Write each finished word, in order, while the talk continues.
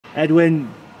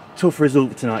Edwin, tough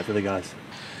result tonight for the guys.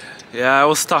 Yeah, it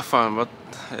was tough one, but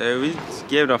we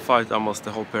gave them a fight almost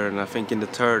the whole period, and I think in the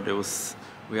third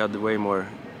we had way more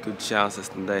good chances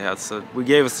than they had, so we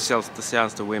gave us the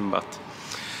chance to win, but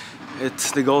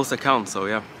it's the goals that count, so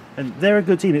yeah. And they're a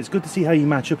good team. It's good to see how you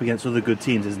match up against other good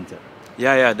teams, isn't it?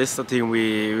 Yeah, this is a team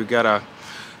we gotta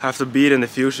have to beat in the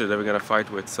future, that we're gonna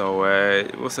fight with, so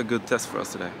it was a good test for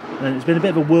us today. And it's been a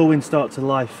bit of a whirlwind start to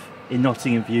life in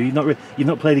Nottingham for you. You've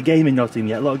not played a game in Nottingham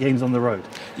yet, a lot of games on the road.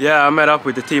 Yeah, I met up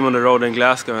with the team on the road in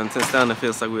Glasgow, and since then it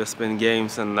feels like we have been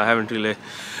games, and I haven't really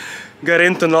got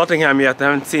into Nottingham yet.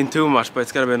 I haven't seen too much, but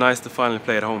it's gonna be nice to finally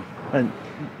play at home. And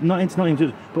not into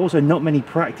Nottingham, but also not many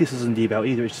practices under your belt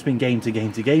either. It's just been game to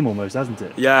game to game almost, hasn't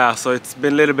it? Yeah, so it's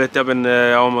been a little bit. I've been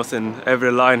almost in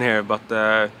every line here, but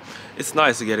it's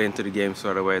nice to get into the games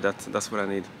right away. That's what I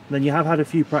need. Then you have had a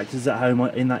few practices at home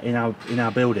in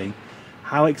our building.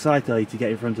 How excited are you to get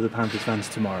in front of the Panthers fans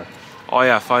tomorrow? Oh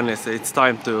yeah, finally it's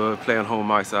time to play on home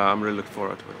ice. I'm really looking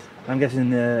forward to it. I'm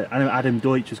guessing I know Adam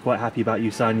Deutsch was quite happy about you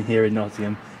signing here in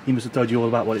Nottingham. He must have told you all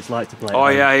about what it's like to play. Oh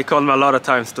yeah, he called me a lot of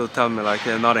times to tell me like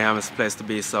Nottingham is the place to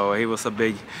be. So he was a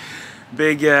big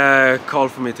call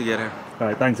for me to get here. All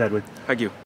right, thanks Edwin. Thank you.